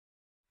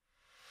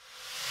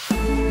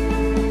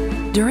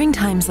During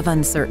times of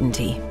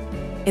uncertainty,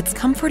 it's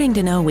comforting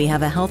to know we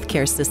have a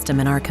healthcare system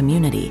in our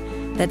community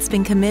that's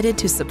been committed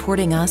to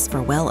supporting us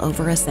for well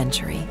over a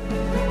century.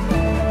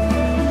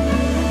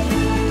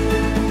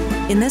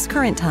 In this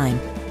current time,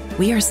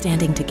 we are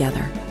standing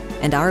together,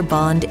 and our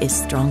bond is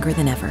stronger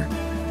than ever.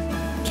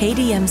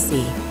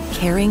 KDMC,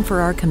 caring for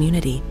our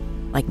community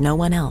like no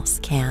one else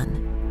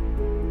can.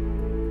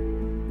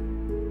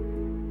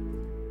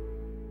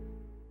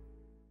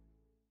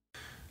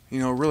 You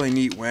know, really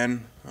neat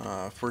win.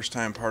 First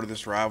time part of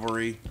this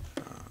rivalry.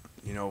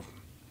 You know,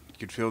 you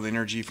could feel the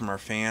energy from our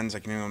fans. I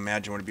can even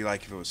imagine what it'd be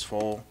like if it was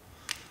full.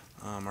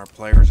 Our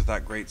players, I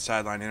thought, great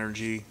sideline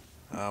energy.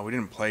 We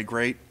didn't play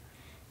great.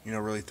 You know,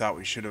 really thought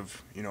we should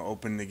have, you know,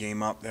 opened the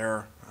game up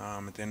there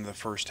at the end of the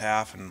first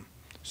half and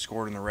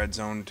scored in the red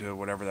zone to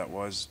whatever that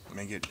was,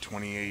 make it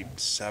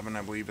 28-7,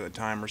 I believe, at the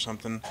time or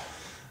something.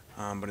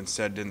 But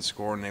instead didn't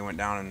score, and they went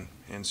down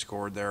and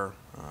scored their,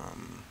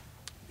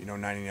 you know,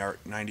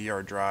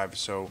 90-yard drive.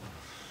 So,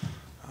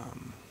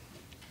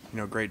 you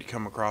know, great to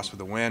come across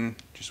with a win.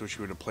 Just wish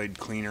we would have played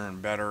cleaner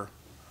and better.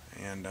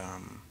 And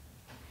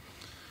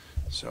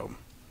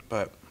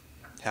but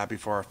happy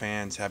for our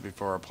fans, happy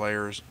for our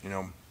players. You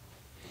know,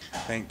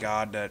 thank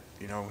God that,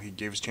 you know, he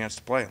gave us a chance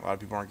to play. A lot of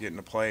people aren't getting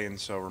to play, and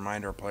so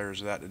remind our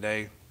players of that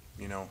today.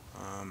 You know,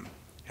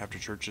 after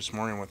church this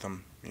morning with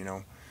them, you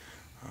know,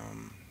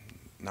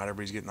 not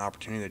everybody's getting the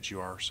opportunity that you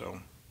are. So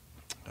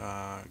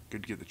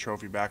good to get the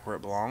trophy back where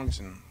it belongs,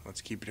 and let's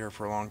keep it here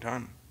for a long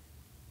time.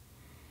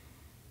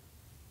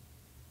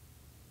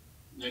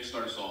 Nick,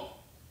 start us off.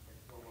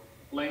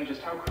 Lane,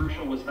 just how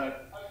crucial was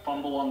that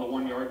fumble on the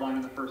 1-yard line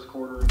in the first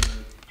quarter and the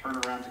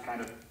turnaround to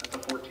kind of, that's a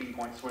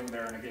 14-point swing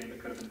there in a game that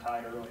could have been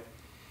tied early?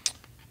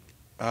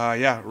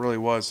 Yeah, it really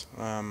was.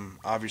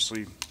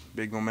 Obviously,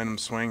 big momentum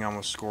swing,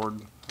 almost scored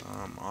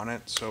on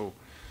it. So,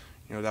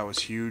 you know, that was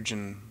huge,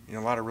 and, you know,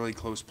 a lot of really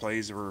close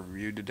plays that were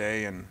reviewed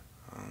today, and,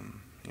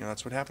 you know,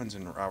 that's what happens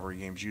in rivalry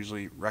games.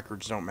 Usually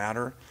records don't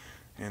matter,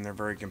 and they're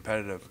very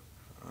competitive.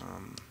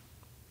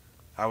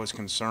 I was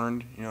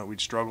concerned, you know, we'd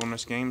struggle in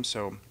this game,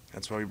 so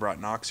that's why we brought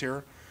Knox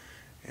here.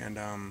 And,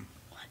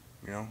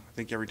 you know, I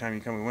think every time you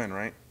come we win,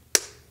 right?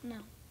 No.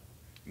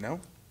 No?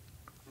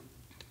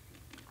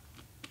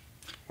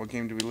 What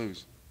game did we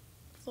lose?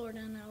 Florida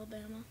and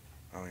Alabama.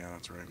 Oh, yeah,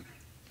 that's right.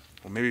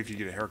 Well, maybe if you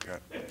get a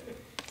haircut.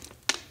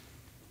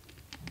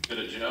 Good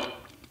to Joe.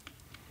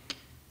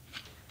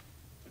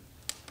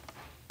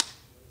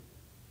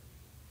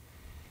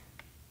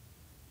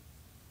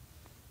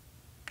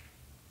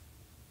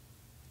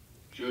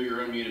 Joe, you're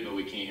unmuted, but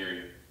we can't hear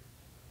you.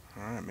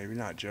 All right, maybe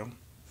not, Joe.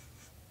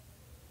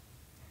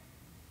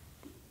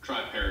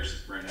 Try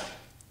Paris right now.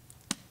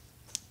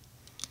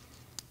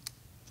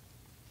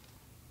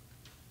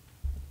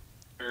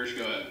 Paris,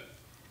 go ahead.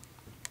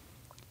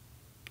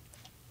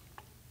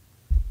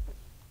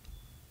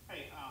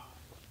 Hey,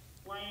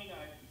 Wayne,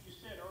 you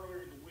said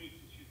earlier in the week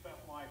that you felt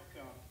like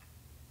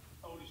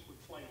Otis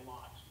would play a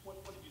lot.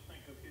 What did you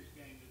think of his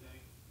game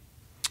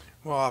today?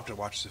 Well, I'll have to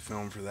watch the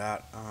film for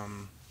that.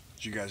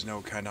 As you guys know,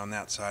 kind of on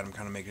that side, I'm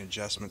kind of making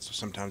adjustments, so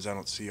sometimes I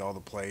don't see all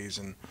the plays,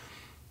 and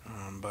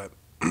but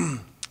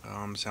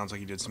sounds like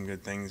he did some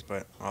good things,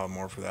 but I'll have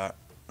more for that,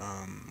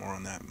 more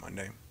on that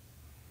Monday.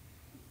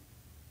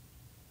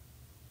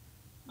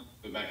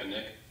 Go back to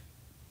Nick.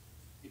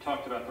 You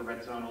talked about the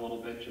red zone a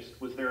little bit.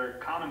 Just, was there a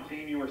common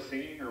theme you were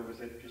seeing, or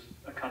was it just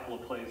a couple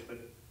of plays that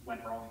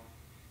went wrong?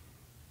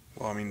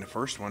 Well, I mean, the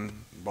first one,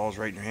 the ball's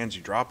right in your hands,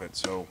 you drop it.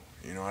 So,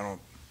 you know,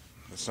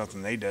 that's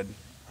nothing they did.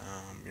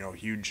 You know,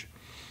 huge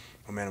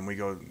momentum.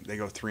 They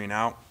go 3 and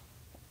out.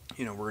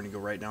 You know, we're going to go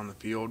right down the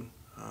field,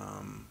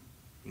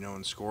 you know,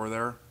 and score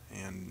there.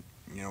 And,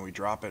 you know, we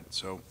drop it.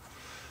 So,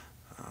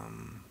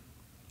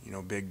 you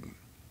know, big,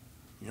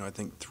 you know, I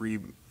think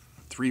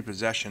three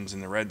possessions in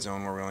the red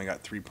zone where we only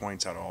got 3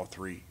 points out of all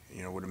 3,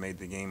 you know, would have made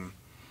the game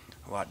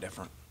a lot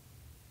different.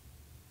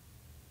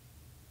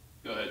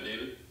 Go ahead,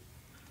 David.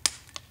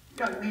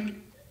 Yeah, I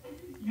mean,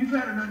 you've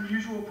had an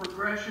unusual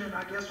progression,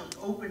 I guess, of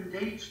open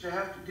dates to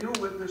have to deal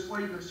with this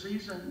late in the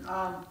season.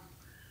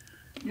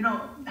 You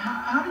know,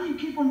 how do you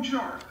keep them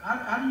sharp?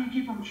 How do you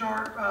keep them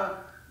sharp,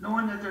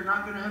 knowing that they're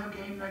not going to have a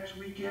game next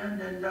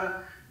weekend, and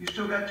you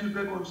still got 2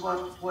 big ones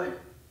left to play?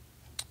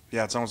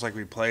 Yeah, it's almost like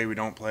we play, we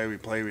don't play, we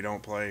play, we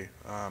don't play.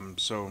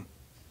 So,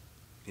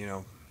 you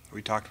know,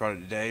 we talked about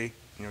it today,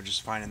 you know,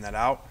 just finding that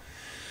out.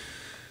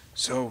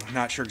 So,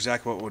 not sure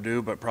exactly what we'll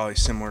do, but probably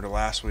similar to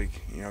last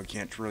week. You know,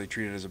 can't really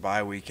treat it as a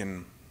bye week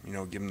and, you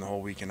know, give them the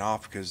whole weekend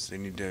off because they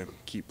need to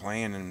keep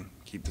playing and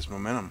keep this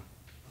momentum.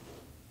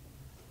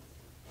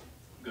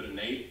 Go to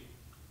Nate.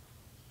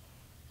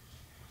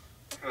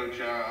 Coach,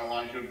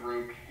 Elijah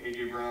broke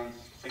A.J. Brown's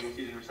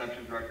single-season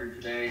receptions record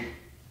today.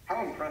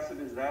 How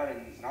impressive is that?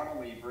 And not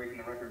only breaking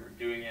the record, but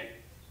doing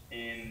it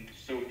in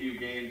so few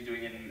games,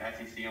 doing it in an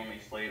SEC-only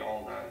slate,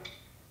 all that.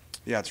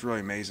 Yeah, it's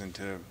really amazing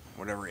to,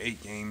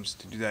 8 games,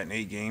 to do that in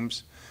 8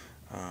 games.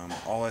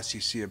 All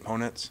SEC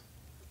opponents.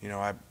 You know,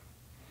 when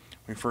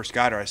we first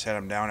got her, I sat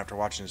him down after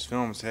watching his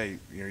film and said, hey,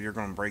 you know, you're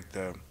going to break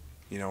the,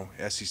 you know,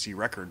 SEC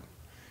record.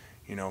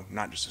 you know,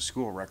 not just a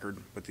school record,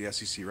 but the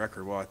SEC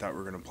record. Well, I thought we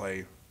were going to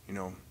play, you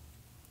know,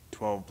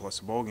 12 plus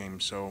a bowl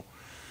game. So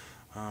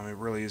it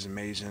really is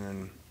amazing,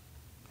 and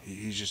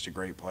he's just a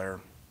great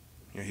player.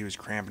 You know, he was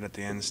cramping at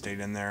the end, stayed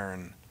in there,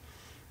 and,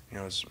 you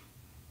know, it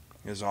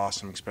was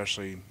awesome,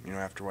 especially, you know,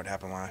 after what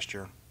happened last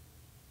year.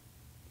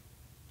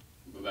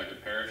 Go back to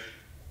Parrish.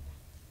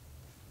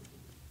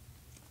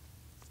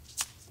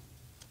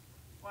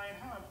 Lane,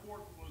 how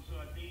important was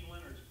Dean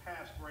Leonard's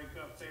pass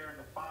breakup there in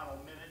the final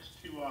minutes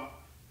to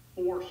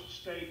force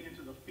State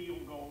into the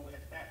field goal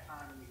at that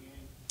time in the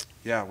game?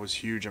 Yeah, it was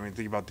huge. I mean,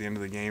 think about the end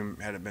of the game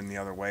had it been the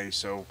other way.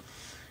 So,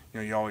 you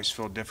know, you always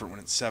feel different when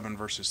it's 7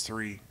 versus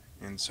 3.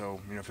 And so,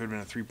 you know, if it had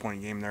been a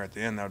 3-point game there at the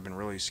end, that would have been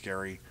really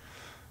scary.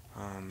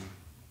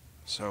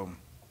 So,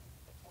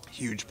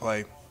 huge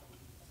play.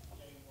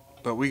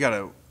 But we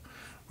gotta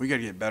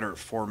get better at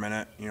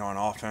 4-minute, you know, on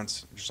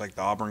offense, just like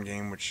the Auburn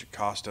game, which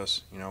cost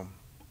us. You know,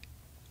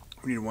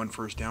 we needed 1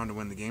 first down to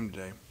win the game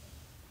today.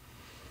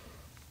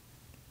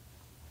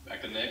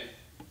 Back to Nick.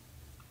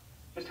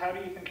 Just how do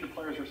you think the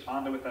players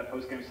responded with that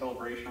post-game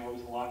celebration? What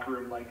was the locker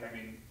room like? I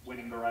mean,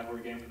 winning the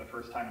rivalry game for the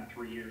first time in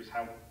 3 years,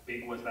 how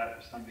big was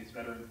that for some of these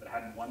veterans that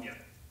hadn't won yet?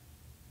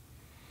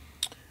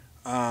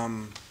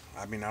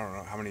 I mean, I don't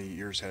know. How many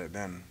years had it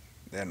been?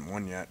 They hadn't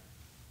won yet.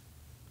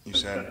 You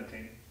said?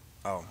 17.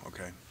 Oh,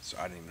 okay. So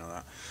I didn't even know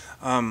that.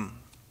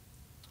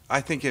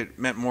 I think it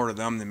meant more to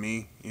them than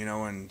me, you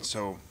know, and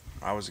so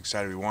I was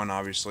excited we won,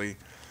 obviously.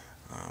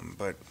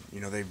 But, you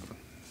know,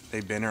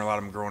 they've been here, a lot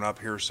of them growing up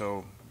here,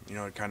 so, you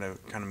know, it kind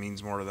of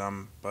means more to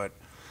them. But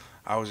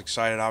I was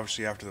excited,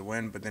 obviously, after the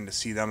win, but then to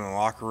see them in the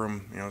locker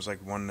room, you know, it was like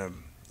winning the,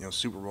 you know,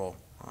 Super Bowl,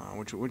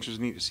 which was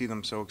neat to see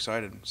them so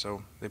excited.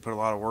 So they put a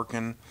lot of work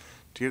in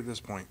to get to this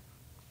point.